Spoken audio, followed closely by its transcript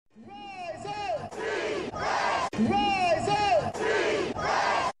Rise up!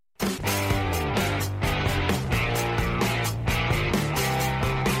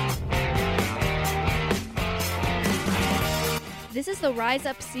 This is the Rise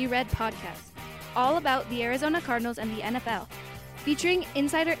Up See Red podcast, all about the Arizona Cardinals and the NFL, featuring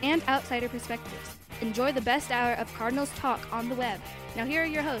insider and outsider perspectives. Enjoy the best hour of Cardinals talk on the web. Now here are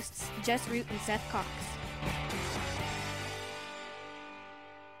your hosts, Jess Root and Seth Cox.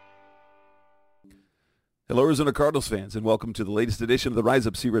 Hello, Arizona Cardinals fans, and welcome to the latest edition of the Rise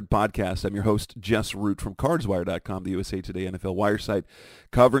Up See Red podcast. I'm your host, Jess Root from CardsWire.com, the USA Today NFL wire site,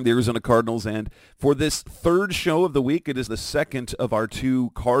 covering the Arizona Cardinals. And for this third show of the week, it is the second of our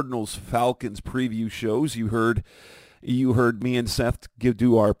two Cardinals-Falcons preview shows. You heard me and Seth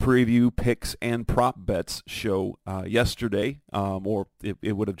do our preview, picks, and prop bets show yesterday, or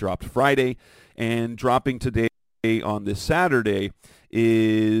it would have dropped Friday. And dropping today on this Saturday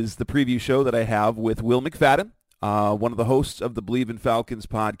is the preview show that I have with Will McFadden, one of the hosts of the Bleav in Falcons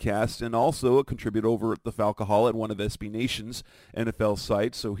podcast, and also a contributor over at the Falcoholic, one of SB Nation's NFL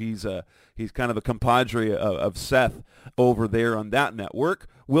sites. So he's kind of a compadre of Seth over there on that network.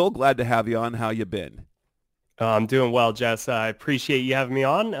 Will, glad to have you on. How you been? I'm doing well, Jess. I appreciate you having me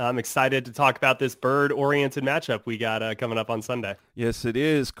on. I'm excited to talk about this bird-oriented matchup we got coming up on Sunday. Yes, it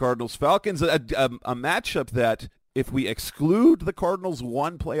is. Cardinals-Falcons, a matchup that, if we exclude the Cardinals'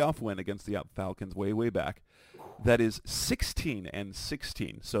 one playoff win against the Falcons way back, that is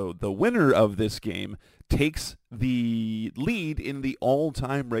 16-16. So the winner of this game takes the lead in the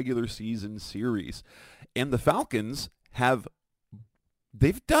all-time regular season series. And the Falcons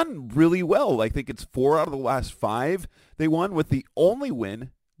they've done really well. I think it's 4 out of the last 5 they won, with the only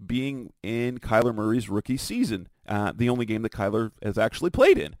win being in Kyler Murray's rookie season, the only game that Kyler has actually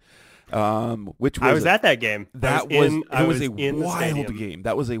played in. Which was I was at that game. That was a wild game.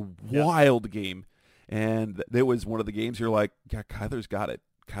 That was a wild game, and there was one of the games you're like, yeah, Kyler's got it.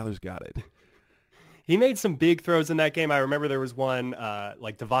 Kyler's got it. He made some big throws in that game. I remember there was one,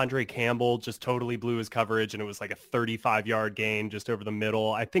 like Devondre Campbell just totally blew his coverage, and it was like a 35-yard gain just over the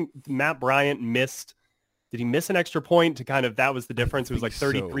middle. I think Matt Bryant missed. Did he miss an extra point to kind of, that was the difference? It was like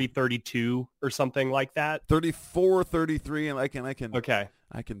 33-32 or something like that. 34-33, and I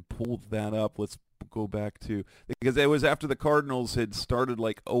can pull that up. Let's go back to, because it was after the Cardinals had started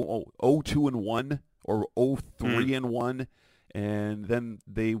like 0-2-1 or 0-3-1. And then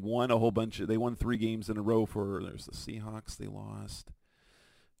they won a whole bunch. They won 3 games in a row there's the Seahawks they lost.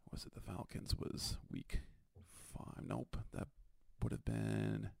 Was it the Falcons was week 5? Nope. That would have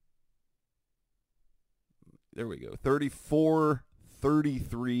been, there we go,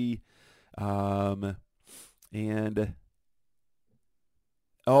 34-33.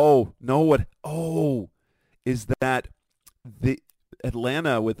 Is that the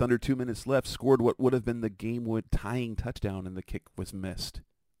Atlanta, with under 2 minutes left, scored what would have been the game-tying touchdown, and the kick was missed.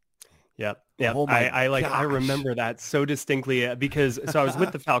 Yep. Oh I remember that so distinctly because I was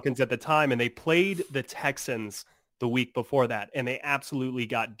with the Falcons at the time, and they played the Texans the week before that, and they absolutely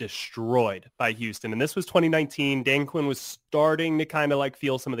got destroyed by Houston. And this was 2019. Dan Quinn was starting to kind of like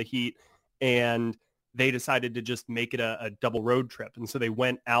feel some of the heat, and they decided to just make it a double road trip. And so they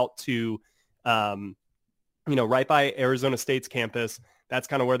went out to right by Arizona State's campus. That's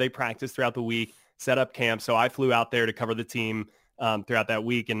kind of where they practiced throughout the week, set up camp. So I flew out there to cover the team throughout that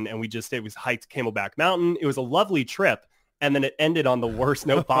week, and it was hiked Camelback Mountain. It was a lovely trip, and then it ended on the worst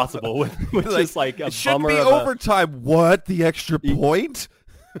note possible with just like a bummer. It should be overtime. What? The extra point?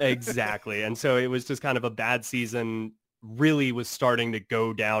 Exactly. And so it was just kind of a bad season. Really was starting to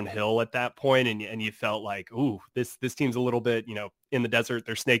go downhill at that point, and you felt like, ooh, this team's a little bit, in the desert,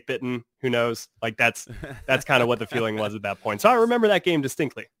 they're snake bitten. Who knows? Like that's kind of what the feeling was at that point. So I remember that game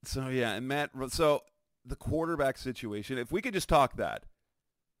distinctly. So yeah, and Matt, so the quarterback situation, if we could just talk that,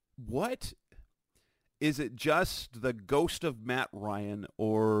 what is it? Just the ghost of Matt Ryan,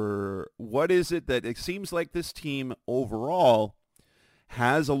 or what is it that it seems like this team overall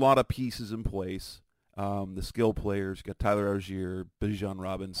has a lot of pieces in place? The skill players, you got Tyler Algier, Bijan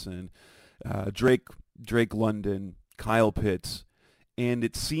Robinson, Drake London, Kyle Pitts, and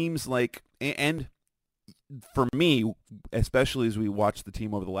it seems like, and for me, especially as we watch the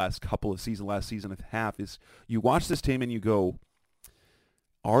team over the last couple of seasons, last season and a half, is you watch this team and you go,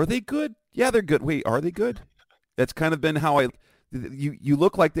 are they good? Yeah, they're good. Wait, are they good? That's kind of been how you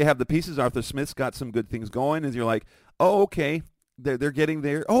look like they have the pieces. Arthur Smith's got some good things going, and you're like, oh, okay. They're getting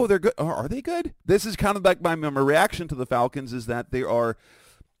there. Oh, they're good. Are they good? This is kind of like my reaction to the Falcons, is that they are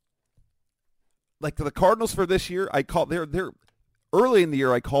like the Cardinals for this year. They're early in the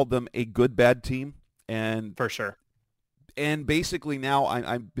year. I called them a good bad team, and for sure. And basically now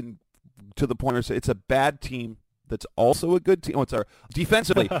I've been to the point where it's a bad team that's also a good team.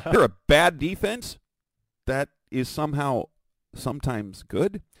 Defensively, they're a bad defense that is sometimes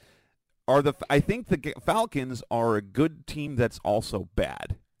good. I think the Falcons are a good team that's also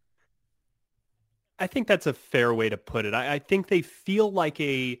bad. I think that's a fair way to put it. I think they feel like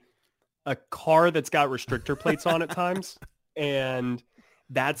a car that's got restrictor plates on at times, and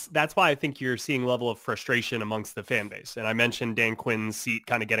that's why I think you're seeing level of frustration amongst the fan base. And I mentioned Dan Quinn's seat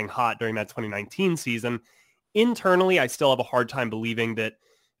kind of getting hot during that 2019 season. Internally, I still have a hard time believing that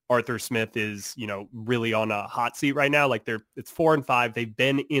Arthur Smith is, really on a hot seat right now. Like it's 4-5. They've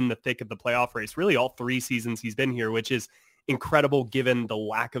been in the thick of the playoff race really all 3 seasons he's been here, which is incredible given the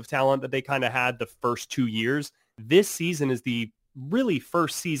lack of talent that they kind of had the first 2 years. This season is the really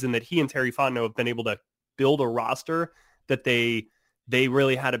first season that he and Terry Fontenot have been able to build a roster that they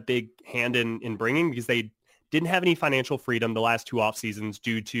really had a big hand in bringing, because they didn't have any financial freedom the last 2 off seasons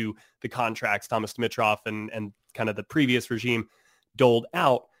due to the contracts Thomas Dimitroff and kind of the previous regime doled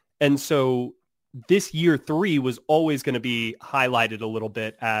out. And so this year 3 was always going to be highlighted a little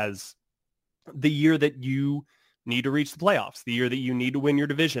bit as the year that you need to reach the playoffs, the year that you need to win your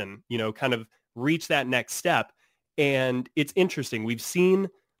division, kind of reach that next step. And it's interesting. We've seen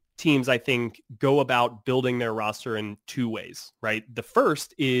teams, I think, go about building their roster in 2 ways, right? The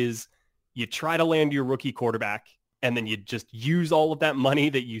first is you try to land your rookie quarterback, and then you just use all of that money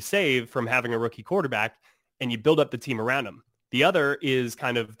that you save from having a rookie quarterback, and you build up the team around him. The other is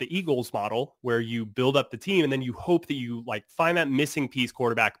kind of the Eagles model, where you build up the team and then you hope that you find that missing piece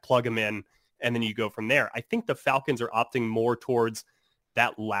quarterback, plug him in, and then you go from there. I think the Falcons are opting more towards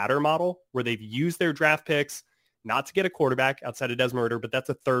that latter model, where they've used their draft picks not to get a quarterback outside of Desmond Ridder, but that's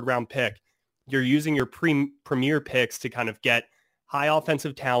a 3rd-round pick. You're using your premier picks to kind of get high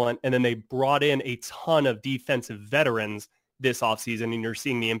offensive talent, and then they brought in a ton of defensive veterans this offseason, and you're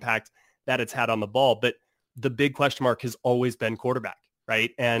seeing the impact that it's had on the ball. But the big question mark has always been quarterback,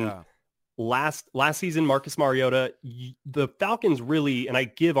 right? And last season, Marcus Mariota, the Falcons really, and I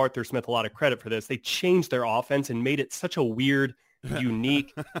give Arthur Smith a lot of credit for this, they changed their offense and made it such a weird,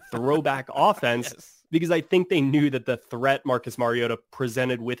 unique throwback offense, because I think they knew that the threat Marcus Mariota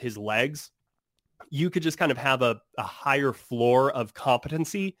presented with his legs, you could just kind of have a higher floor of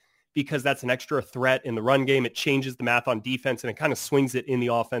competency, because that's an extra threat in the run game. It changes the math on defense, and it kind of swings it in the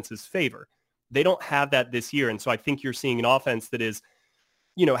offense's favor. They don't have that this year. And so I think you're seeing an offense that is,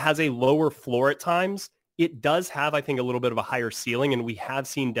 has a lower floor at times. It does have, I think, a little bit of a higher ceiling. And we have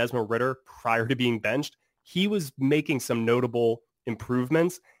seen Desmond Ridder prior to being benched. He was making some notable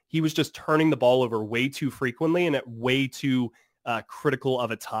improvements. He was just turning the ball over way too frequently and at way too critical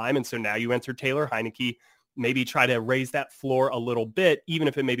of a time. And so now you enter Taylor Heineke, maybe try to raise that floor a little bit, even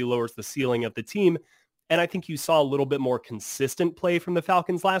if it maybe lowers the ceiling of the team. And I think you saw a little bit more consistent play from the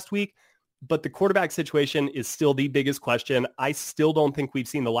Falcons last week. But the quarterback situation is still the biggest question. I still don't think we've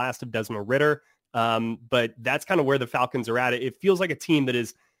seen the last of Desmond Ridder, but that's kind of where the Falcons are at. It feels like a team that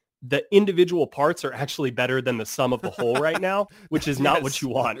is, the individual parts are actually better than the sum of the whole right now, which is not what you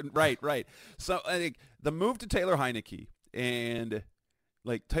want. Right. So I think the move to Taylor Heineke, and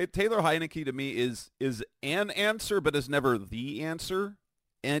Taylor Heineke to me is an answer, but is never the answer.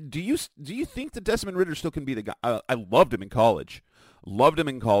 And do you think that Desmond Ridder still can be the guy? I loved him in college.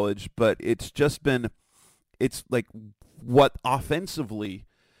 But it's like what offensively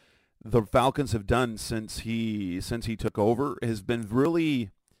the Falcons have done since he took over has been really,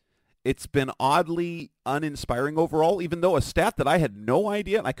 it's been oddly uninspiring overall, even though a stat that I had no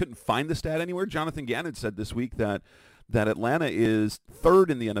idea, and I couldn't find the stat anywhere. Jonathan Gannon said this week that Atlanta is 3rd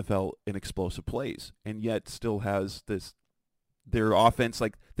in the NFL in explosive plays, and yet still has their offense,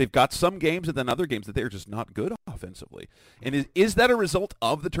 they've got some games and then other games that they're just not good offensively. And is that a result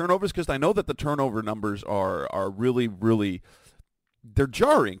of the turnovers? Because I know that the turnover numbers are really, really, they're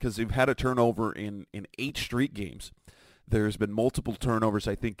jarring, because they've had a turnover in 8 straight games. There's been multiple turnovers,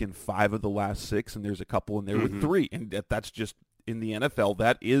 I think, in 5 of the last 6, and there's a couple in there with 3. And that's just in the NFL.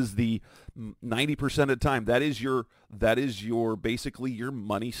 That is the 90% of the time. That is your basically your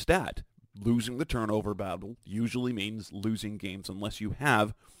money stat. Losing the turnover battle usually means losing games unless you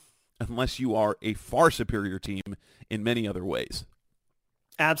are a far superior team in many other ways.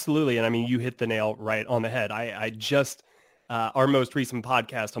 Absolutely. And I mean, you hit the nail right on the head. I just, our most recent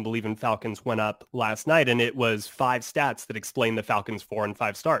podcast on Bleav in Falcons went up last night, and it was 5 stats that explain the Falcons'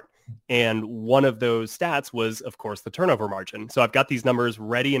 4-5 start. And one of those stats was, of course, the turnover margin. So I've got these numbers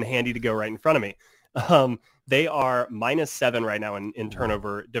ready and handy to go right in front of me. They are -7 right now in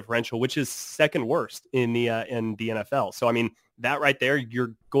turnover differential, which is 2nd worst in the NFL. So, I mean, that right there,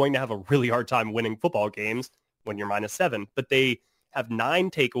 you're going to have a really hard time winning football games when you're -7. But they have 9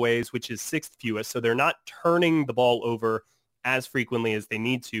 takeaways, which is 6th fewest. So they're not turning the ball over as frequently as they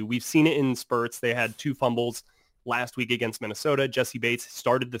need to. We've seen it in spurts. They had 2 fumbles last week against Minnesota. Jesse Bates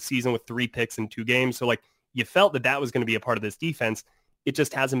started the season with 3 picks in 2 games. So like you felt that was going to be a part of this defense. It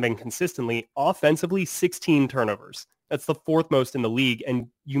just hasn't been consistently. Offensively, 16 turnovers. That's the 4th most in the league. And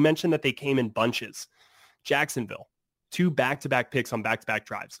you mentioned that they came in bunches. Jacksonville, 2 back-to-back picks on back-to-back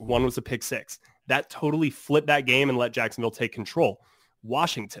drives. 1 was a pick 6. That totally flipped that game and let Jacksonville take control.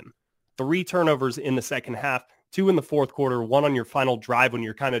 Washington, 3 turnovers in the second half, 2 in the fourth quarter, 1 on your final drive when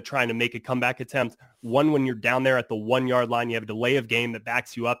you're kind of trying to make a comeback attempt, 1 when you're down there at the 1-yard line. You have a delay of game that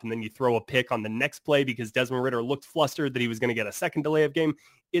backs you up, and then you throw a pick on the next play because Desmond Ridder looked flustered that he was going to get a second delay of game.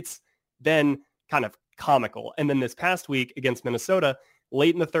 It's then kind of comical. And then this past week against Minnesota,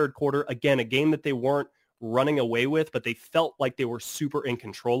 late in the third quarter, again, a game that they weren't running away with, but they felt like they were super in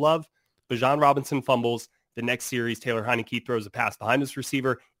control of. Bijan Robinson fumbles. The next series, Taylor Heineke throws a pass behind his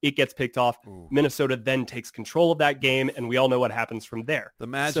receiver. It gets picked off. Ooh. Minnesota then takes control of that game, and we all know what happens from there. The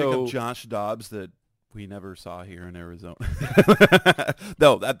magic of Josh Dobbs that we never saw here in Arizona.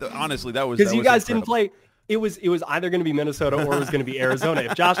 No, honestly, that was because you guys incredible. didn't play. It was either going to be Minnesota or it was going to be Arizona.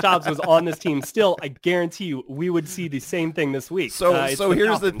 If Josh Dobbs was on this team still, I guarantee you we would see the same thing this week. So here's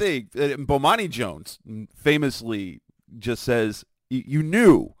Falcons. the thing. Bomani Jones famously just says, you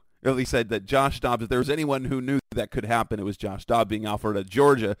knew, or he said that Josh Dobbs, if there was anyone who knew that could happen, it was Josh Dobbs being offered at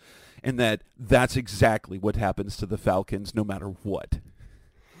Georgia, and that's exactly what happens to the Falcons no matter what.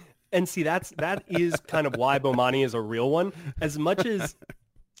 And see, that is kind of why Bomani is a real one. As much as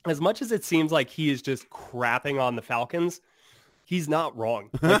it seems like he is just crapping on the Falcons, he's not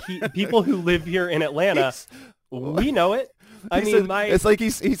wrong. Like people who live here in Atlanta, we know it. It's like he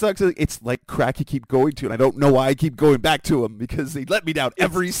sucks. It's like crack you keep going to, and I don't know why I keep going back to him because they let me down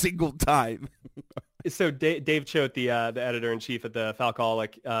every single time. So Dave Choate, the editor-in-chief at the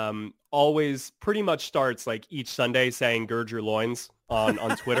Falcoholic, always pretty much starts like each Sunday saying "gird your loins" on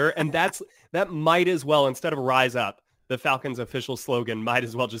Twitter, and that might as well, instead of "rise up," the Falcons' official slogan might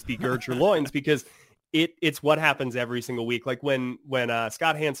as well just be "gird your loins" because it's what happens every single week. Like when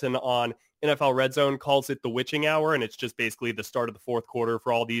Scott Hansen on NFL Red Zone calls it the witching hour, and it's just basically the start of the fourth quarter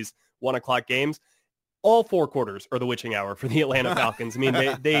for all these 1:00 games. All 4 quarters are the witching hour for the Atlanta Falcons. I mean,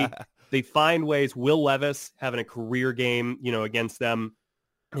 they find ways. Will Levis having a career game, against them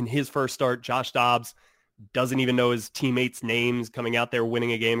in his first start. Josh Dobbs doesn't even know his teammates' names coming out there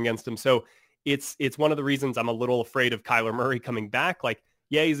winning a game against him. So it's one of the reasons I'm a little afraid of Kyler Murray coming back. Like,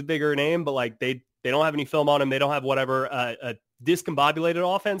 yeah, he's a bigger name, but like they don't have any film on him. They don't have whatever. A discombobulated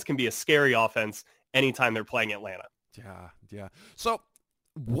offense can be a scary offense anytime they're playing Atlanta. Yeah. So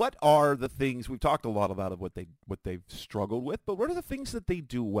what are the things, we've talked a lot about what they've struggled with, but what are the things that they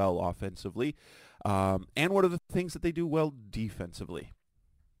do well offensively? And what are the things that they do well defensively?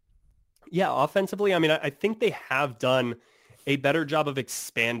 Yeah, offensively, I mean, I think they have done a better job of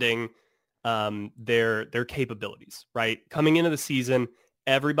expanding their capabilities, right? Coming into the season,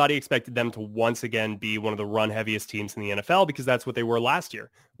 everybody expected them to once again be one of the run heaviest teams in the NFL because that's what they were last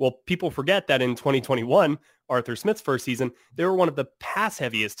year. Well, people forget that in 2021, Arthur Smith's first season, they were one of the pass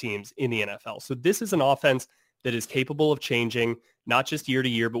heaviest teams in the NFL. So this is an offense that is capable of changing, not just year to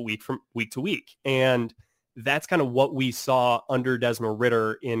year, but week to week. And that's kind of what we saw under Desmond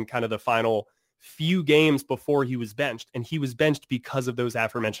Ridder in kind of the final few games before he was benched. And he was benched because of those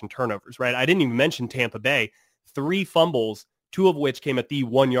aforementioned turnovers, right? I didn't even mention Tampa Bay, 3 fumbles, 2 of which came at the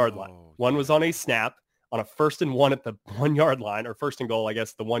 1-yard line. One was on a snap on a 1st and 1 at the 1-yard line, or 1st and goal, I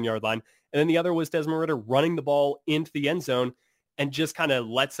guess, the 1-yard line. And then the other was Desmond Ridder running the ball into the end zone and just kind of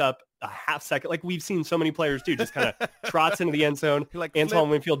lets up a half second, like we've seen so many players do, just kind of trots into the end zone. Like Antoine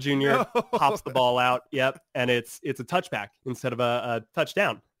Winfield Jr. pops the ball out. Yep. And it's a touchback instead of a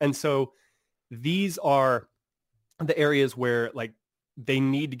touchdown. And so these are the areas where like they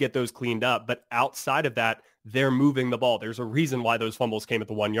need to get those cleaned up. But outside of that, they're moving the ball. There's a reason why those fumbles came at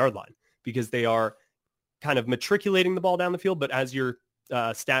the 1-yard line, because they are kind of matriculating the ball down the field. But as your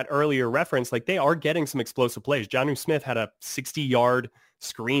stat earlier referenced, like they are getting some explosive plays. Jonnu Smith had a 60-yard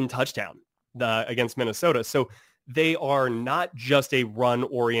screen touchdown against Minnesota. So they are not just a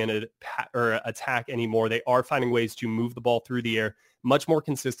run-oriented attack anymore. They are finding ways to move the ball through the air much more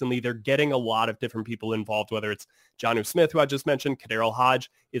consistently. They're getting a lot of different people involved, whether it's Jonnu Smith, who I just mentioned, Kadarius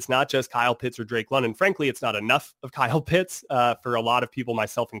Hodge. It's not just Kyle Pitts or Drake London. Frankly, it's not enough of Kyle Pitts for a lot of people,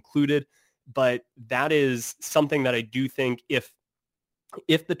 myself included. But that is something that I do think if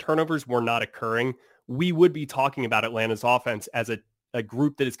the turnovers were not occurring, we would be talking about Atlanta's offense as a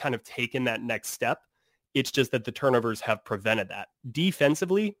group that has kind of taken that next step. It's just that the turnovers have prevented that.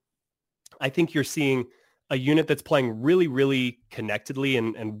 Defensively, I think you're seeing a unit that's playing really, really connectedly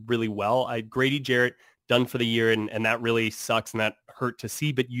and really well. Grady Jarrett done for the year, and that really sucks and that hurt to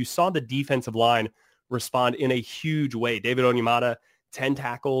see. But you saw the defensive line respond in a huge way. David Onyemata, 10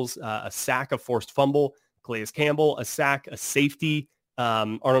 tackles, a sack, a forced fumble. Calais Campbell, a sack, a safety.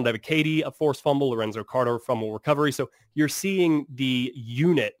 Arnold Ebiketie, a forced fumble. Lorenzo Carter, fumble recovery. So you're seeing the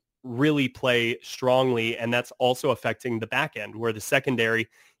unit really play strongly, and that's also affecting the back end, where the secondary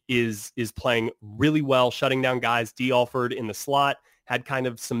is playing really well, shutting down guys. D. Alford in the slot had kind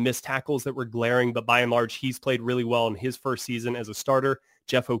of some missed tackles that were glaring, but by and large, he's played really well in his first season as a starter.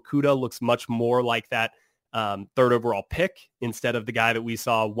 Jeff Okudah looks much more like that third overall pick instead of the guy that we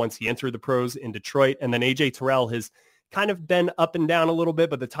saw once he entered the pros in Detroit. And then AJ Terrell has kind of been up and down a little bit,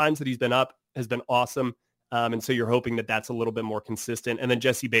 but the times that he's been up has been awesome. And so you're hoping that that's a little bit more consistent. And then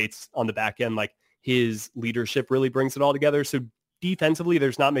Jesse Bates on the back end, like his leadership really brings it all together. So defensively,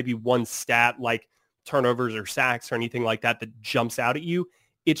 there's not maybe one stat like turnovers or sacks or anything like that that jumps out at you.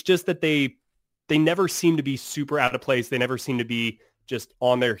 It's just that they never seem to be super out of place. They never seem to be just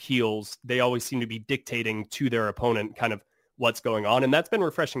on their heels. They always seem to be dictating to their opponent kind of what's going on. And that's been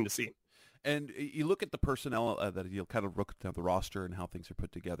refreshing to see. And you look at the personnel that you'll kind of look at the roster and how things are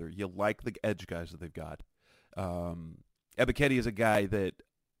put together. You like the edge guys that they've got. Ebiketie is a guy that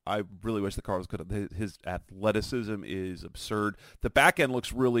I really wish the Cardinals could have. His athleticism is absurd. The back end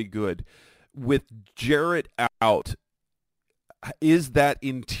looks really good. With Jarrett out, is that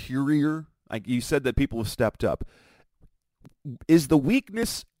interior, like you said that people have stepped up, is the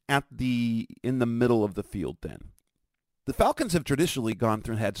weakness in the middle of the field then? The Falcons have traditionally gone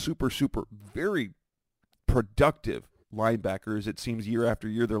through and had super, very productive linebackers. It seems year after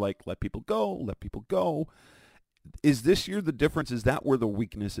year they're like, let people go. Is this year the difference? Is that where the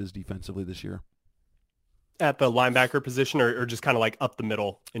weakness is defensively this year? At the linebacker position or just kind of like up the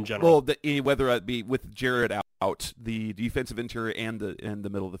middle in general? Well, whether it be with Jarrett out, the defensive interior and the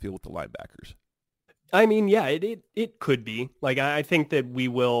middle of the field with the linebackers. I mean, yeah, it could be. Like, I think that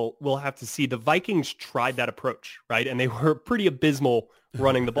we'll have to see. The Vikings tried that approach, right? And they were pretty abysmal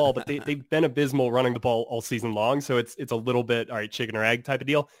running the ball, but they've been abysmal running the ball all season long. So it's a little bit, all right, chicken or egg type of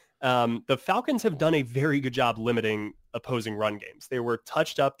deal. The Falcons have done a very good job limiting opposing run games. They were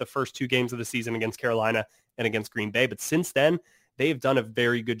touched up the first 2 games of the season against Carolina and against Green Bay. But since then, they've done a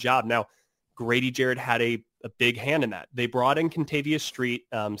very good job. Now, Grady Jarrett had a big hand in that. They brought in Contavious Street,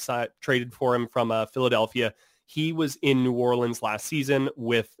 traded for him from Philadelphia. He was in New Orleans last season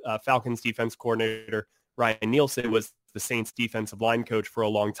with Falcons defense coordinator Ryan Nielsen, was the Saints defensive line coach for a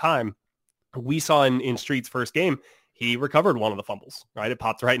long time. We saw in Street's first game, he recovered one of the fumbles, right? It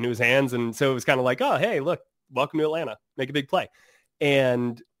popped right into his hands. And so it was kind of like, oh, hey, look, welcome to Atlanta. Make a big play.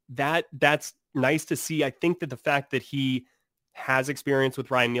 And that's nice to see. I think that the fact that he has experience with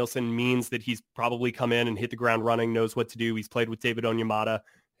Ryan Nielsen means that he's probably come in and hit the ground running, knows what to do. He's played with David Onyemata,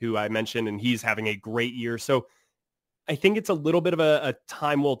 who I mentioned, and he's having a great year. So I think it's a little bit of a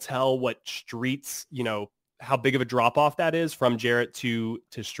time will tell what Street's, how big of a drop off that is from Jarrett to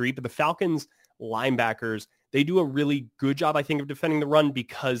Street. But the Falcons linebackers, they do a really good job, I think, of defending the run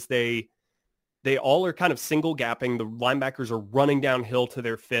because they all are kind of single gapping. The linebackers are running downhill to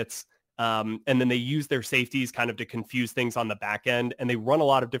their fits. And then they use their safeties kind of to confuse things on the back end, and they run a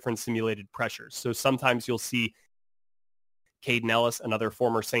lot of different simulated pressures. So sometimes you'll see Caden Ellis, another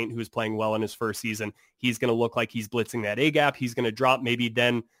former Saint who is playing well in his first season. He's going to look like he's blitzing that A-gap. He's going to drop. Maybe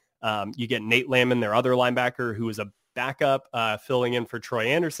then you get Nate Landman, their other linebacker, who is a backup filling in for Troy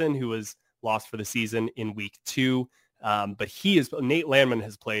Anderson, who was lost for the season in week 2. But Nate Landman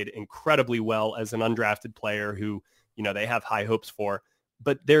has played incredibly well as an undrafted player who, they have high hopes for.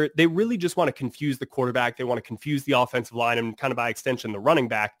 But they really just want to confuse the quarterback. They want to confuse the offensive line and kind of by extension, the running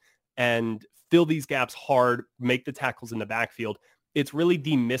back, and fill these gaps hard, make the tackles in the backfield. It's really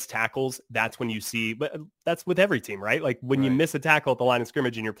the missed tackles. That's when you see, but that's with every team, right? Like when you miss a tackle at the line of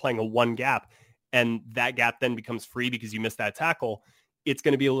scrimmage and you're playing a one gap and that gap then becomes free because you missed that tackle, it's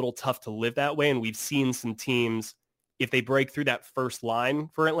going to be a little tough to live that way. And we've seen some teams, if they break through that first line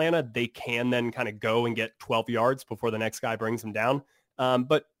for Atlanta, they can then kind of go and get 12 yards before the next guy brings them down.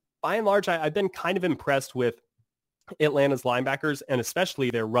 But by and large, I've been kind of impressed with Atlanta's linebackers and especially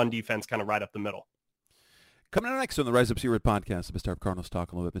their run defense kind of right up the middle. Coming up next on the Rise Up Seaward podcast, the Best of Cardinals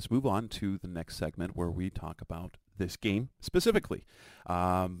talk a little bit. Let's move on to the next segment where we talk about this game specifically.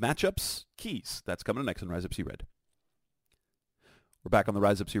 Matchups, keys. That's coming up next on Rise Up Seaward. We're back on the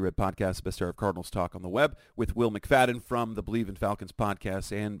Rise Up Seaward podcast, the Best of Cardinals talk on the web with Will McFadden from the Bleav in Falcons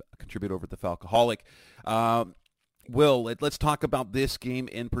podcast and a contributor over at the Falcoholic. Will, let's talk about this game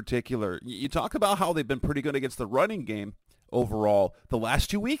in particular. You talk about how they've been pretty good against the running game overall. The last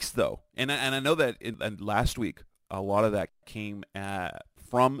 2 weeks, though, and I know that last week, a lot of that came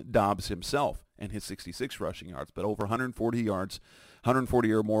from Dobbs himself and his 66 rushing yards, but over 140 yards,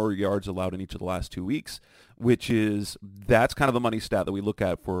 140 or more yards allowed in each of the last 2 weeks, that's kind of the money stat that we look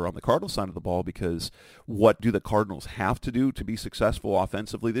at for on the Cardinals side of the ball, because what do the Cardinals have to do to be successful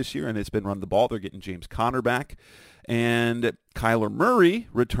offensively this year? And it's been run the ball. They're getting James Conner back, and Kyler Murray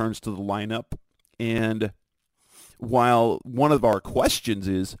returns to the lineup. And while one of our questions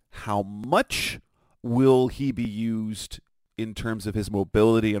is how much will he be used in terms of his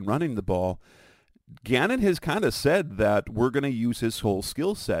mobility and running the ball, Gannon has kind of said that we're going to use his whole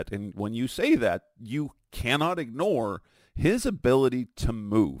skill set. And when you say that, you cannot ignore his ability to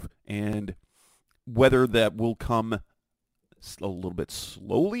move. And whether that will come a little bit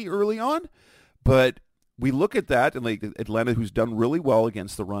slowly early on, but we look at that, and like Atlanta, who's done really well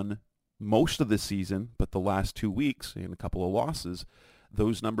against the run most of the season, but the last 2 weeks and a couple of losses,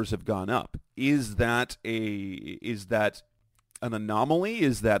 those numbers have gone up. Is that an anomaly?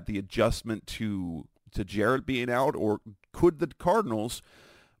 Is that the adjustment to Jarrett being out, or could the Cardinals,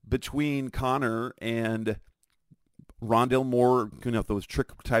 between Connor and Rondale Moore, those trick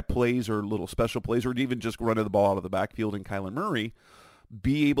type plays or little special plays, or even just running the ball out of the backfield, and Kyler Murray,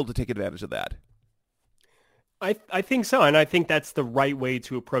 be able to take advantage of that? I think so, and I think that's the right way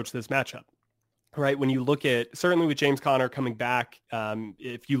to approach this matchup. Right, when you look at, certainly with James Conner coming back,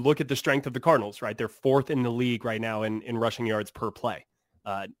 if you look at the strength of the Cardinals, right, they're fourth in the league right now in rushing yards per play,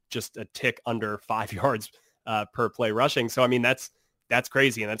 just a tick under 5 yards per play rushing. So, I mean, that's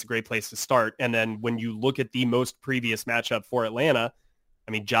crazy, and that's a great place to start. And then when you look at the most previous matchup for Atlanta,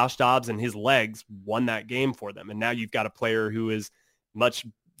 I mean, Josh Dobbs and his legs won that game for them. And now you've got a player who is much,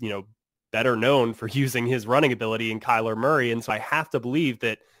 better known for using his running ability in Kyler Murray. And so I have to Bleav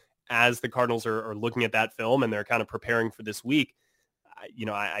that as the Cardinals are looking at that film and they're kind of preparing for this week,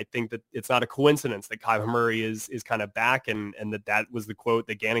 I think that it's not a coincidence that Kyler Murray is kind of back, and that was the quote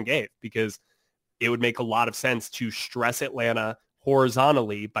that Gannon gave, because it would make a lot of sense to stress Atlanta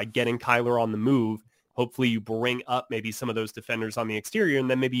horizontally by getting Kyler on the move. Hopefully you bring up maybe some of those defenders on the exterior, and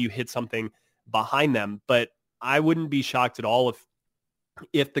then maybe you hit something behind them. But I wouldn't be shocked at all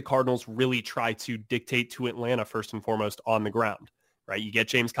if the Cardinals really try to dictate to Atlanta first and foremost on the ground. Right, you get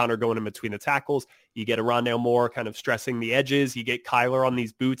James Conner going in between the tackles. You get a Rondale Moore kind of stressing the edges. You get Kyler on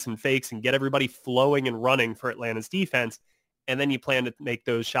these boots and fakes and get everybody flowing and running for Atlanta's defense. And then you plan to make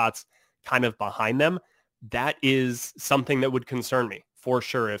those shots kind of behind them. That is something that would concern me for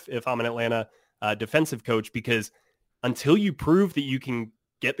sure if I'm an Atlanta defensive coach, because until you prove that you can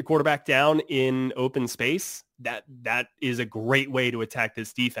get the quarterback down in open space, that is a great way to attack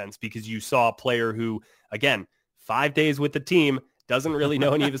this defense, because you saw a player who, again, 5 days with the team, doesn't really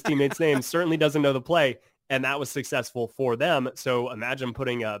know any of his teammates' names, certainly doesn't know the play, and that was successful for them. So imagine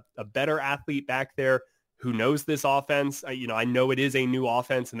putting a better athlete back there who knows this offense. I know it is a new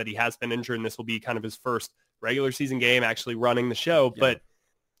offense and that he has been injured, and this will be kind of his first regular season game actually running the show, but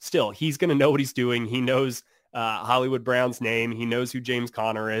still, he's going to know what he's doing. He knows Hollywood Brown's name. He knows who James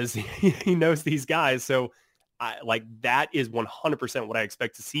Conner is. He knows these guys. So that is 100% what I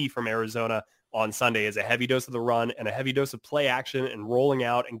expect to see from Arizona on Sunday, is a heavy dose of the run and a heavy dose of play action and rolling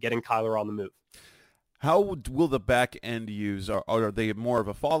out and getting Kyler on the move. How will the back end use? Are they more of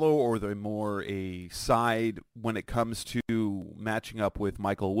a follow, or are they more a side when it comes to matching up with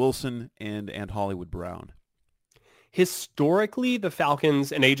Michael Wilson and Hollywood Brown? Historically, the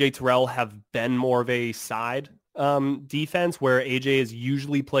Falcons and A.J. Terrell have been more of a side defense, where A.J. has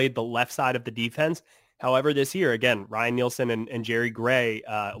usually played the left side of the defense. However, this year, again, Ryan Nielsen and Jerry Gray,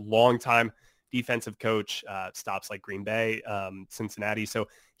 longtime defensive coach, stops like Green Bay, Cincinnati. So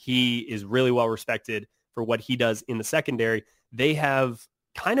he is really well respected for what he does in the secondary. They have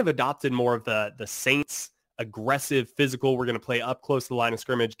kind of adopted more of the Saints aggressive, physical, we're going to play up close to the line of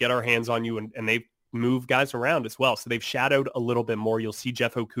scrimmage, get our hands on you, and they've moved guys around as well. So they've shadowed a little bit more. You'll see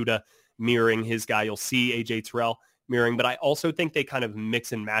Jeff Okudah mirroring his guy. You'll see A.J. Terrell mirroring, but I also think they kind of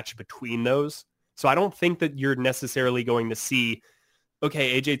mix and match between those. So I don't think that you're necessarily going to see,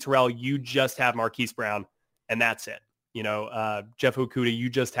 okay, A.J. Terrell, you just have Marquise Brown, and that's it. Jeff Okudah, you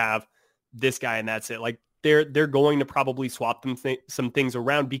just have this guy, and that's it. Like, they're going to probably swap some things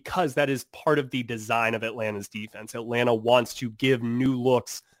around, because that is part of the design of Atlanta's defense. Atlanta wants to give new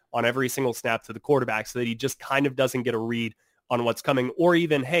looks on every single snap to the quarterback so that he just kind of doesn't get a read on what's coming, or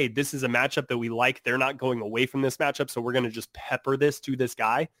even, hey, this is a matchup that we like. They're not going away from this matchup, so we're going to just pepper this to this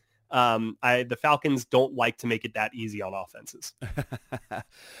guy. The Falcons don't like to make it that easy on offenses.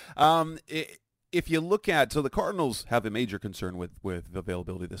 if you look at, so the Cardinals have a major concern with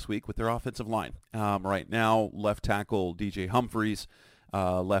availability this week with their offensive line. Right now, left tackle DJ Humphries,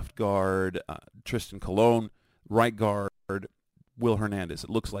 left guard Tristan Colon, right guard Will Hernandez. It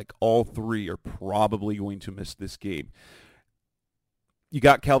looks like all three are probably going to miss this game. You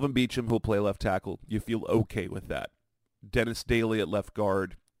got Calvin Beachum, who'll play left tackle. You feel okay with that. Dennis Daly at left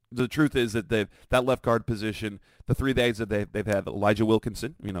guard. The truth is that that left guard position, the 3 days that they've had Elijah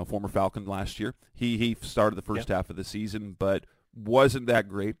Wilkinson, former Falcon last year. He started the first half of the season, but wasn't that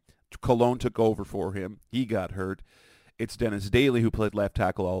great. Cologne took over for him. He got hurt. It's Dennis Daly, who played left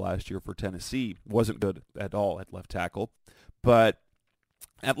tackle all last year for Tennessee. Wasn't good at all at left tackle. But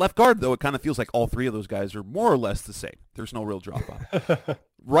at left guard, though, it kind of feels like all three of those guys are more or less the same. There's no real drop-off.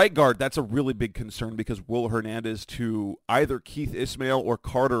 Right guard, that's a really big concern because Will Hernandez to either Keith Ismail or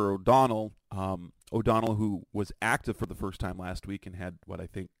Carter O'Donnell, O'Donnell, who was active for the first time last week and had,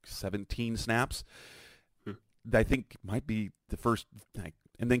 17 snaps. I think might be the first.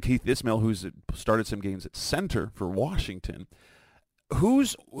 And then Keith Ismail, who's started some games at center for Washington.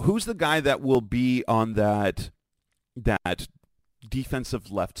 Who's the guy that will be on that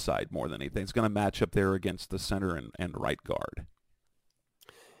defensive left side more than anything? It's going to match up there against the center and right guard.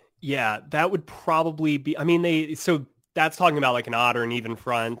 Yeah, that would probably be, so that's talking about like an odd or an even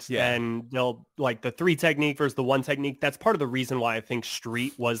front, and they'll like the 3 technique versus the 1 technique. That's part of the reason why I think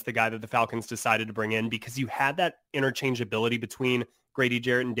Street was the guy that the Falcons decided to bring in, because you had that interchangeability between Grady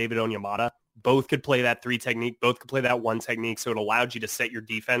Jarrett and David Onyemata. Both could play that 3 technique, both could play that 1 technique, so it allowed you to set your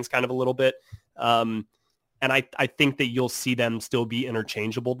defense kind of a little bit. And I think that you'll see them still be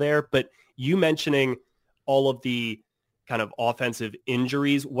interchangeable there. But you mentioning all of the kind of offensive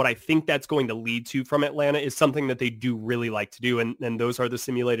injuries, what I think that's going to lead to from Atlanta is something that they do really like to do, and those are the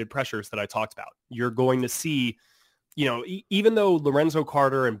simulated pressures that I talked about. You're going to see, even though Lorenzo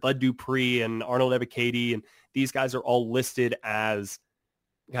Carter and Bud Dupree and Arnold Ebiketie and these guys are all listed as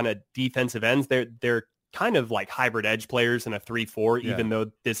kind of defensive ends, they're kind of like hybrid edge players in a 3-4, even though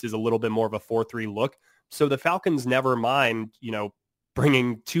this is a little bit more of a 4-3 look. So the Falcons never mind,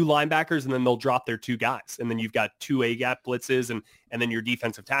 bringing 2 linebackers and then they'll drop their 2 guys. And then you've got 2 A-gap blitzes and then your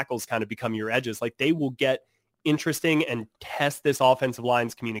defensive tackles kind of become your edges. Like they will get interesting and test this offensive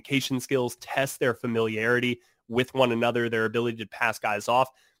line's communication skills, test their familiarity with one another, their ability to pass guys off.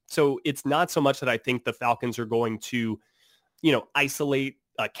 So it's not so much that I think the Falcons are going to, isolate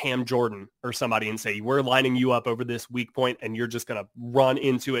Cam Jordan or somebody and say, we're lining you up over this weak point and you're just going to run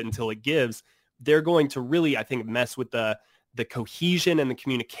into it until it gives. They're going to really, I think, mess with the cohesion and the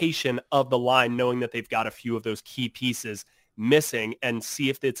communication of the line, knowing that they've got a few of those key pieces missing, and see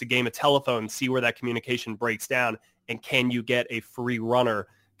if it's a game of telephone, see where that communication breaks down, and can you get a free runner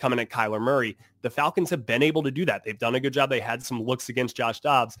coming at Kyler Murray? The Falcons have been able to do that. They've done a good job. They had some looks against Josh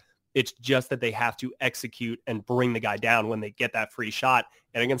Dobbs. It's just that they have to execute and bring the guy down when they get that free shot.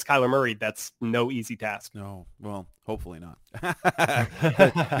 And against Kyler Murray, that's no easy task. No, well, hopefully not.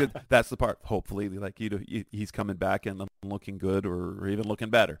 That's the part. Hopefully, like he's coming back and looking good, or even looking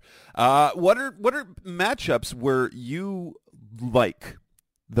better. What are matchups where you like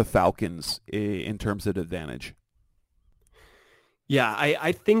the Falcons in terms of advantage? Yeah,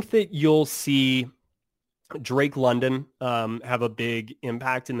 I think that you'll see Drake London have a big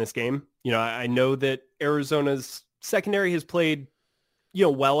impact in this game. I know that Arizona's secondary has played,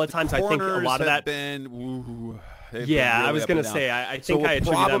 well at times. I think a lot of that been. Really, I was going to say, I think I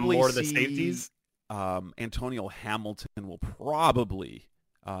attribute that more to the safeties. Antonio Hamilton will probably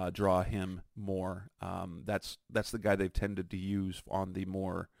draw him more. That's the guy they've tended to use on the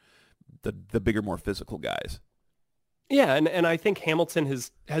bigger, more physical guys. Yeah, and I think Hamilton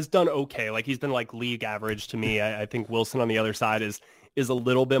has done okay. Like he's been like league average to me. I think Wilson on the other side is a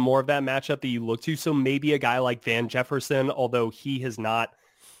little bit more of that matchup that you look to. So maybe a guy like Van Jefferson, although he has not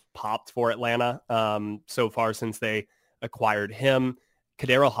popped for Atlanta so far since they acquired him.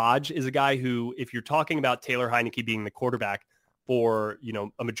 Kadero Hodge is a guy who, if you're talking about Taylor Heineke being the quarterback for,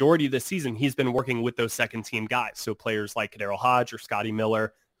 a majority of the season, he's been working with those second team guys. So players like Kadero Hodge or Scotty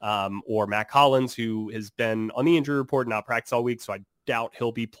Miller, or Matt Collins, who has been on the injury report, not practice all week. So I doubt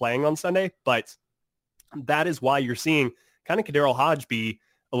he'll be playing on Sunday, but that is why you're seeing kind of Kadero Hodge be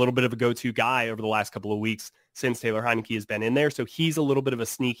a little bit of a go-to guy over the last couple of weeks since Taylor Heineke has been in there. So he's a little bit of a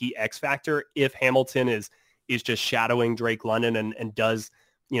sneaky X factor if Hamilton is just shadowing Drake London and does,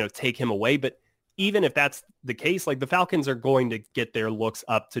 take him away. But even if that's the case, like the Falcons are going to get their looks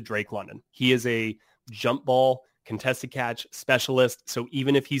up to Drake London. He is a jump ball contested catch specialist. So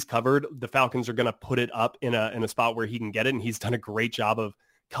even if he's covered, the Falcons are going to put it up in a spot where he can get it. And he's done a great job of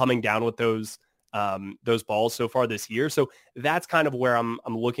coming down with those those balls so far this year. So that's kind of where I'm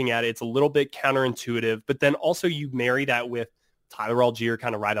looking at it. It's a little bit counterintuitive, but then also you marry that with Tyler Algier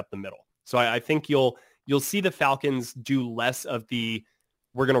kind of right up the middle. So I think you'll see the Falcons do less of the,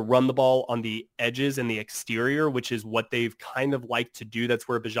 we're going to run the ball on the edges and the exterior, which is what they've kind of liked to do. That's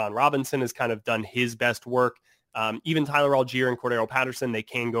where Bijan Robinson has kind of done his best work. Even Tyler Algier and Cordero Patterson, they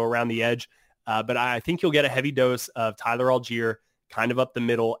can go around the edge. But I think you'll get a heavy dose of Tyler Algier kind of up the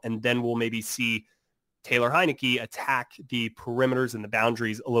middle, and then we'll maybe see Taylor Heineke attack the perimeters and the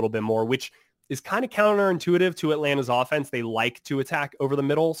boundaries a little bit more, which is kind of counterintuitive to Atlanta's offense. They like to attack over the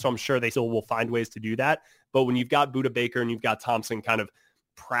middle, so I'm sure they still will find ways to do that. But when you've got Budda Baker and you've got Thompson kind of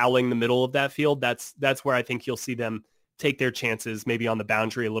prowling the middle of that field, that's where I think you'll see them take their chances maybe on the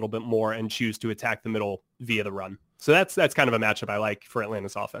boundary a little bit more and choose to attack the middle via the run. So that's kind of a matchup I like for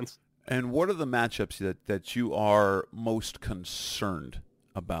Atlanta's offense. And what are the matchups that you are most concerned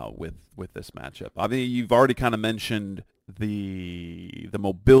about with this matchup? I mean, you've already kind of mentioned the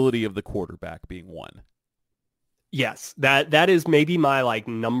mobility of the quarterback being one. Yes, that is maybe my like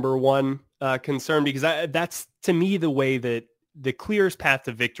number one concern, because that's to me the way that the clearest path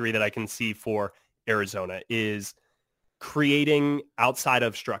to victory that I can see for Arizona is creating outside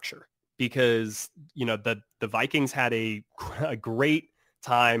of structure, because the Vikings had a great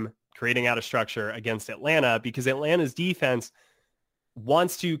time creating out of structure against Atlanta, because Atlanta's defense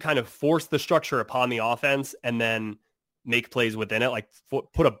wants to kind of force the structure upon the offense and then make plays within it, like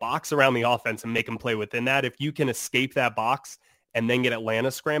put a box around the offense and make them play within that. If you can escape that box and then get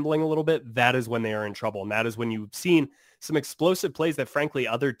Atlanta scrambling a little bit, that is when they are in trouble. And that is when you've seen some explosive plays that, frankly,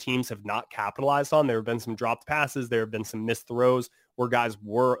 other teams have not capitalized on. There have been some dropped passes. There have been some missed throws where guys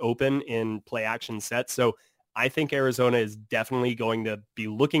were open in play action sets. So I think Arizona is definitely going to be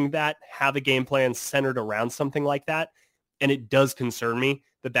looking at that, have a game plan centered around something like that. And it does concern me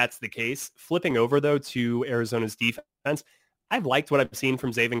that that's the case. Flipping over, though, to Arizona's defense, I've liked what I've seen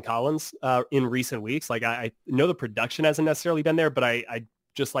from Zaven Collins in recent weeks. Like, I know the production hasn't necessarily been there, but I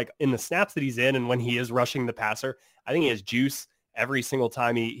just like in the snaps that he's in and when he is rushing the passer, I think he has juice every single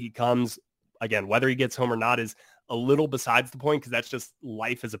time he comes. Again, whether he gets home or not is a little besides the point, because that's just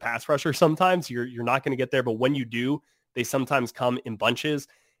life as a pass rusher. Sometimes you're not going to get there, but when you do, they sometimes come in bunches.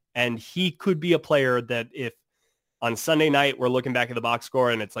 And he could be a player that if on Sunday night we're looking back at the box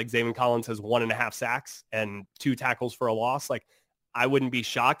score and it's like Zaven Collins has 1.5 sacks and 2 tackles for a loss, like I wouldn't be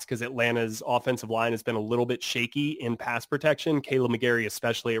shocked, because Atlanta's offensive line has been a little bit shaky in pass protection. Caleb McGarry,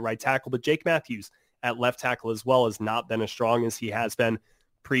 especially at right tackle, but Jake Matthews at left tackle as well has not been as strong as he has been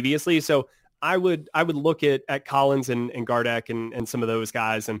previously. So I would look at Collins and Gardeck and some of those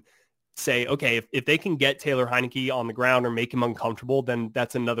guys and say, okay, if they can get Taylor Heineke on the ground or make him uncomfortable, then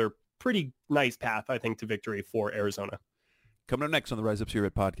that's another pretty nice path, I think, to victory for Arizona. Coming up next on the Rise Up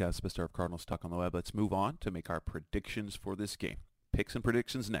Red podcast, Best of Cardinals Talk on the Web. Let's move on to make our predictions for this game. Picks and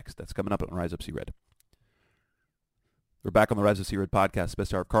predictions next. That's coming up on Rise Up Red. We're back on the Rise Up Red podcast,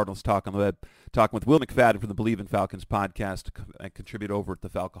 Best of Cardinals Talk on the Web, talking with Will McFadden from the Bleav in Falcons podcast, and contribute over at the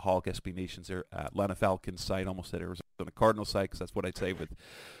Falcoholic SB Nation's Atlanta Falcons site, almost at Arizona Cardinals site, because that's what I'd say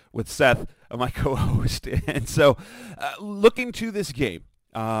with Seth, my co-host. And so, looking to this game,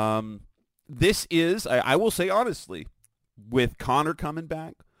 this is, I will say honestly, with Connor coming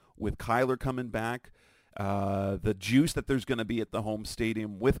back, with Kyler coming back, the juice that there's going to be at the home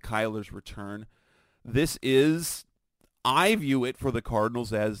stadium with Kyler's return, this is, I view it for the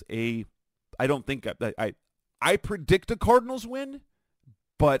Cardinals as I predict a Cardinals win,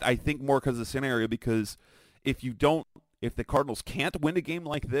 but I think more because of the scenario, because if the Cardinals can't win a game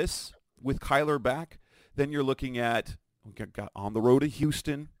like this with Kyler back, then you're looking at, got on the road to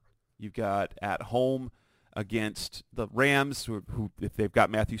Houston, you've got at home against the Rams, who if they've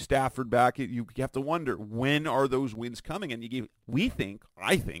got Matthew Stafford back, you have to wonder, when are those wins coming? And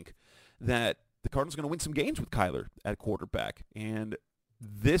I think that the Cardinals are going to win some games with Kyler at quarterback. And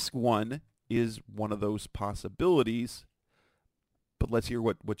this one is one of those possibilities. But let's hear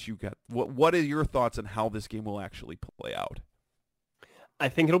what you got. What are your thoughts on how this game will actually play out? I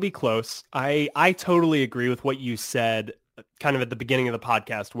think it'll be close. I totally agree with what you said kind of at the beginning of the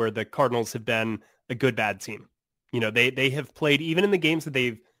podcast, where the Cardinals have been a good, bad team. They have played, even in the games that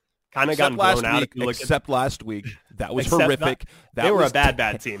they've kind of gotten blown out. Except last week. That was horrific. They were a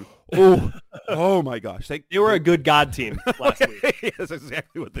bad team. Oh my gosh. They were a good God team last week. That's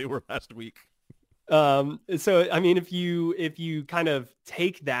exactly what they were last week. So, I mean, if you kind of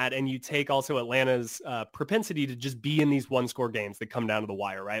take that and you take also Atlanta's propensity to just be in these one-score games that come down to the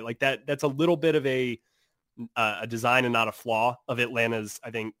wire, right? Like that's a little bit of a design and not a flaw of Atlanta's,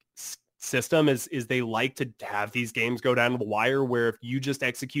 I think, system is they like to have these games go down to the wire where if you just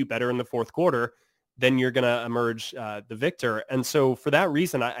execute better in the fourth quarter, then you're going to emerge the victor. And so for that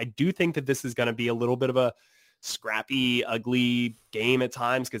reason, I do think that this is going to be a little bit of a scrappy, ugly game at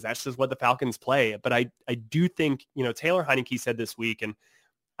times because that's just what the Falcons play. But I do think, Taylor Heineke said this week, and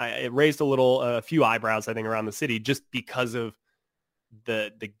it raised a few eyebrows, I think, around the city just because of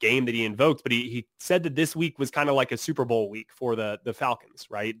the game that he invoked. But he said that this week was kind of like a Super Bowl week for the Falcons,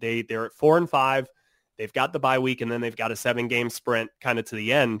 right? They're at 4-5. They've got the bye week, and then they've got a 7-game sprint kind of to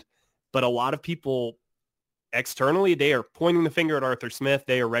the end. But a lot of people externally, they are pointing the finger at Arthur Smith.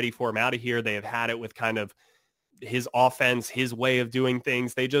 They are ready for him out of here. They have had it with kind of his offense, his way of doing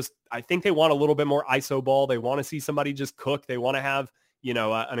things. I think they want a little bit more ISO ball. They want to see somebody just cook. They want to have,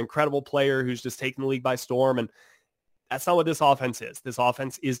 an incredible player who's just taking the league by storm. And that's not what this offense is. This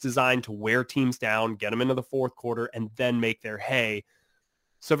offense is designed to wear teams down, get them into the fourth quarter, and then make their hay.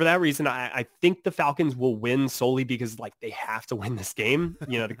 So for that reason, I think the Falcons will win solely because they have to win this game.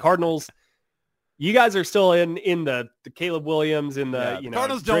 The Cardinals, you guys are still in the Caleb Williams in the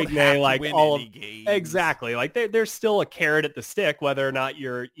Cardinals Drake don't have May, to win all any games. Exactly. There's still a carrot at the stick, whether or not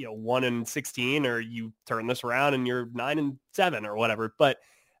you're 1-16 or you turn this around and you're 9-7 or whatever. But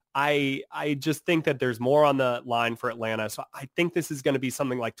I just think that there's more on the line for Atlanta. So I think this is going to be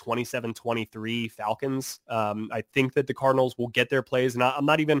something like 27-23 Falcons. I think that the Cardinals will get their plays. And I'm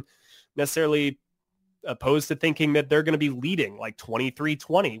not even necessarily opposed to thinking that they're going to be leading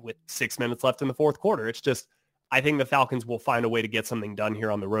 23-20 with 6 minutes left in the fourth quarter. It's just, I think the Falcons will find a way to get something done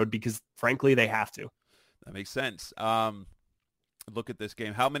here on the road because frankly, they have to. That makes sense. Look at this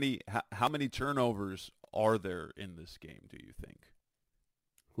game. How many turnovers are there in this game, do you think?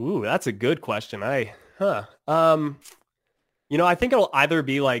 Ooh, that's a good question. I think it'll either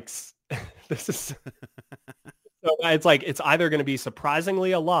be this is so it's either going to be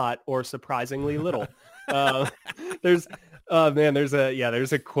surprisingly a lot or surprisingly little. There's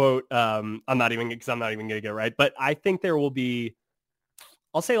a quote. I'm not even going to get it right, but I think there will be,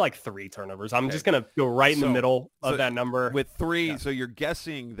 I'll say 3 turnovers. I'm just going to go right in the middle of that number. With 3, yeah. So you're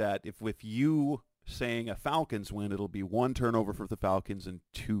guessing that if with you saying a Falcons win, it'll be 1 turnover for the Falcons and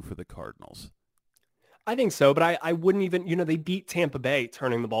 2 for the Cardinals. I think so, but I wouldn't even, they beat Tampa Bay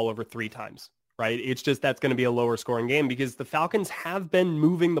turning the ball over 3 times, right? It's just that's going to be a lower scoring game because the Falcons have been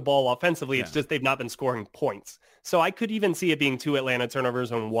moving the ball offensively. Yeah. It's just they've not been scoring points. So I could even see it being 2 Atlanta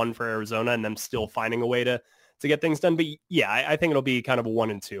turnovers and 1 for Arizona and them still finding a way to get things done. But yeah, I think it'll be kind of a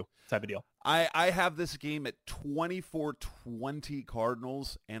 1 and 2 type of deal. I have this game at 24-20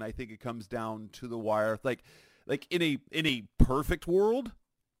 Cardinals, and I think it comes down to the wire. Like in a perfect world,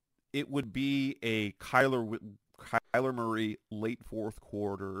 it would be a Kyler Murray late fourth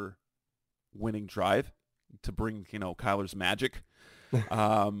quarter winning drive to bring Kyler's magic.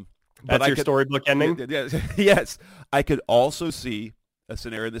 That's your storybook ending. Yes, I could also see a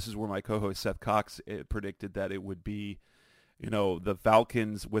scenario. This is where my co-host Seth Cox predicted that it would be, the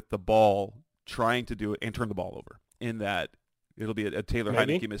Falcons with the ball trying to do it and turn the ball over. In that it'll be a Taylor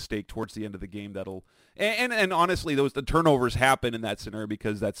Heineke mistake towards the end of the game that'll and honestly the turnovers happen in that scenario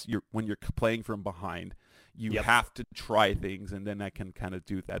because when you're playing from behind, you have to try things and then that can kind of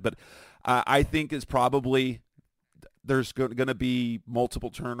do that. But I think is probably there's going to be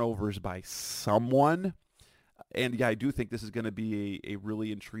multiple turnovers by someone. And yeah, I do think this is going to be a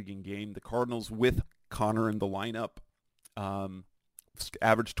really intriguing game. The Cardinals with Connor in the lineup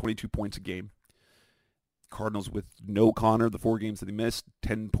averaged 22 points a game. Cardinals with no Connor, the 4 games that he missed,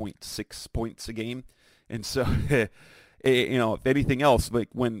 10.6 points a game. And so, if anything else,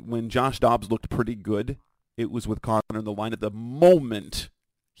 when Josh Dobbs looked pretty good, it was with Connor in the lineup. The moment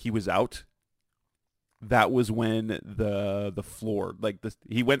he was out, that was when the floor,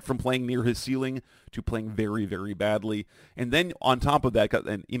 he went from playing near his ceiling to playing very, very badly. And then on top of that,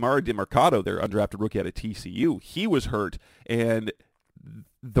 and Imari DeMarcado, their undrafted rookie out of TCU, he was hurt, and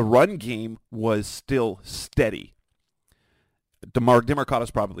the run game was still steady.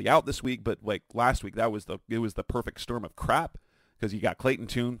 DeMarcado's probably out this week, but last week, it was the perfect storm of crap because you got Clayton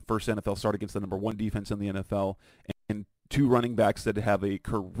Tune, first NFL start against the number 1 defense in the NFL, and 2 running backs that have a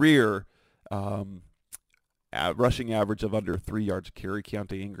career rushing average of under 3 yards a carry,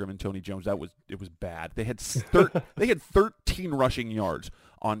 Keontae Ingram and Tony Jones. It was bad. They had 13 rushing yards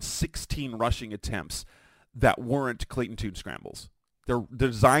on 16 rushing attempts that weren't Clayton Tune scrambles. They're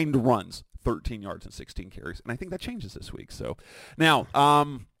designed runs, 13 yards and 16 carries, and I think that changes this week. So now,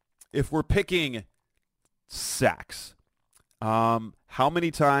 if we're picking sacks, how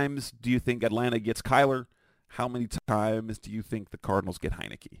many times do you think Atlanta gets Kyler? How many times do you think the Cardinals get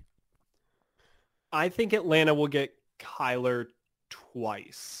Heineke? I think Atlanta will get Kyler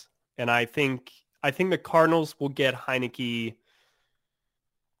twice. And I think the Cardinals will get Heineke.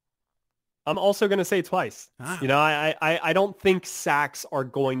 I'm also going to say twice. You know, I don't think sacks are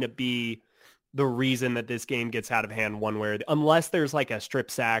going to be the reason that this game gets out of hand one way or the, unless there's like a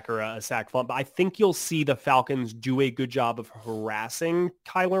strip sack or a sack fumble. But I think you'll see the Falcons do a good job of harassing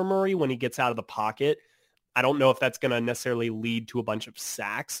Kyler Murray when he gets out of the pocket. I don't know if that's going to necessarily lead to a bunch of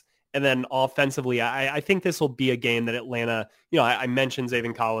sacks. And then offensively, I think this will be a game that Atlanta, you know, I mentioned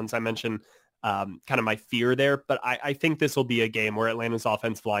Zaven Collins. I mentioned kind of my fear there, but I think this will be a game where Atlanta's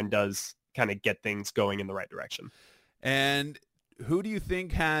offensive line does kind of get things going in the right direction. And who do you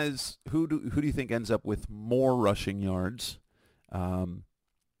think who do you think ends up with more rushing yards? Connor,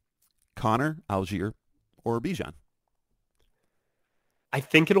 Algier, or Bijan? I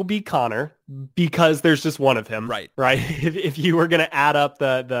think it'll be Connor because there's just one of him. Right. If you were going to add up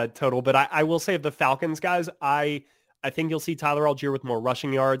the total, but I will say of the Falcons guys, I think you'll see Tyler Algier with more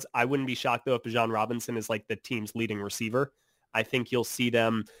rushing yards. I wouldn't be shocked though if Bijan Robinson is like the team's leading receiver. I think you'll see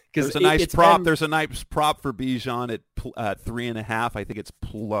them because there's a nice prop. There's a nice prop for Bijan at 3.5. I think it's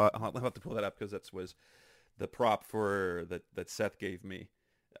I'll have to pull that up because that was the prop for that Seth gave me.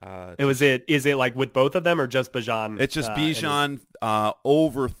 Is it like with both of them or just Bijan? It's just Bijan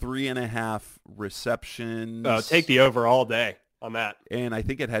over 3.5 receptions. Oh, take the over all day on that. And I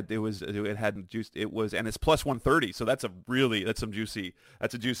think it hadn't juiced. It was, and it's plus 130. So that's a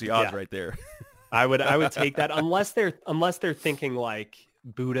juicy odds right there. I would take that unless they're thinking like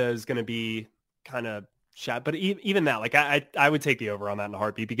Buddha is going to be kind of shot. But even that, like I would take the over on that in a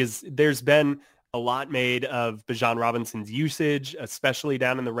heartbeat because there's been a lot made of Bijan Robinson's usage, especially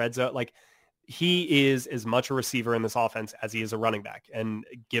down in the red zone. Like he is as much a receiver in this offense as he is a running back. And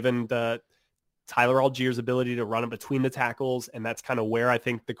given the Tyler Algier's ability to run in between the tackles, and that's kind of where I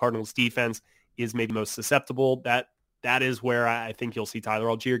think the Cardinals defense is maybe most susceptible. That is where I think you'll see Tyler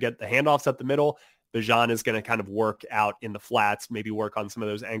Algier get the handoffs up the middle. Bijan is going to kind of work out in the flats, maybe work on some of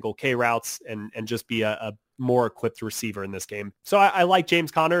those angle K routes and just be a more equipped receiver in this game. So I like James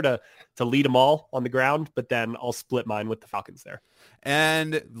Conner to lead them all on the ground, but then I'll split mine with the Falcons there.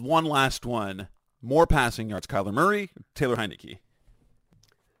 And one last one, more passing yards, Kyler Murray, Taylor Heineke.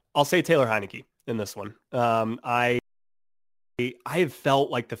 I'll say Taylor Heineke in this one. I have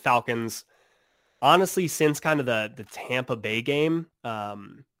felt like the Falcons, honestly, since kind of the Tampa Bay game,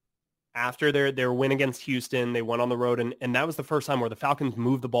 after their win against Houston, they went on the road, and that was the first time where the Falcons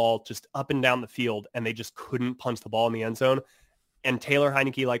moved the ball just up and down the field, and they just couldn't punch the ball in the end zone. And Taylor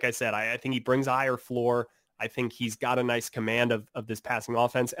Heineke, like I said, I think he brings a higher floor. I think he's got a nice command of this passing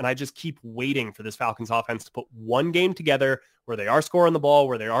offense, and I just keep waiting for this Falcons offense to put one game together where they are scoring the ball,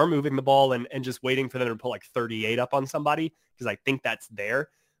 where they are moving the ball, and just waiting for them to put like 38 up on somebody, because I think that's there.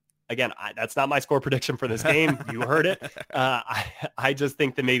 Again, that's not my score prediction for this game. You heard it. I just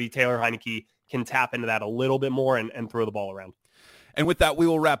think that maybe Taylor Heineke can tap into that a little bit more and throw the ball around. And with that, we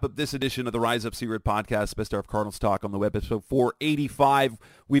will wrap up this edition of the Rise Up C-Red podcast, Best Hour of Cardinals Talk on the web, episode 485.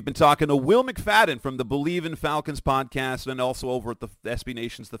 We've been talking to Will McFadden from the Bleav in Falcons podcast and also over at the SB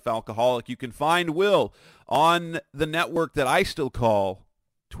Nation's The Falcoholic. You can find Will on the network that I still call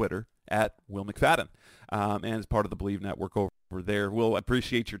Twitter at Will McFadden, and as part of the Bleav network over there. Will,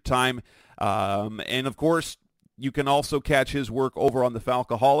 appreciate your time. And of course, you can also catch his work over on the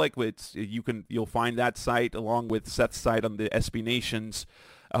Falcoholic. You'll find that site along with Seth's site on the SB Nation's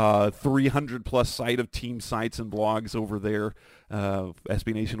 300 plus site of team sites and blogs over there.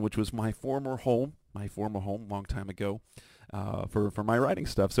 SB Nation, which was my former home long time ago. For my writing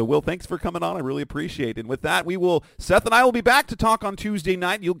stuff. So, Will, thanks for coming on. I really appreciate it. And with that, Seth and I will be back to talk on Tuesday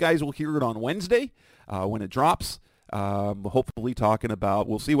night. You guys will hear it on Wednesday when it drops. Hopefully talking about,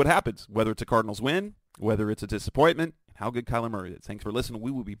 we'll see what happens, whether it's a Cardinals win, whether it's a disappointment, and how good Kyler Murray is. Thanks for listening.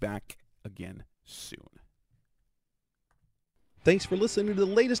 We will be back again soon. Thanks for listening to the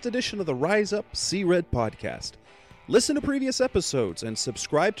latest edition of the Rise Up C-Red podcast. Listen to previous episodes and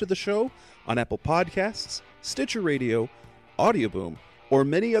subscribe to the show on Apple Podcasts, Stitcher Radio, Audioboom, or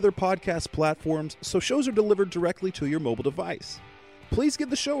many other podcast platforms so shows are delivered directly to your mobile device. Please give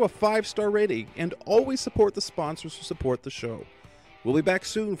the show a 5-star rating and always support the sponsors who support the show. We'll be back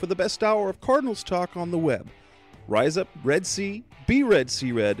soon for the best hour of Cardinals talk on the web. Rise up Red C, be Red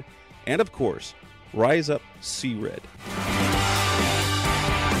C-Red, and of course, Rise up C-Red.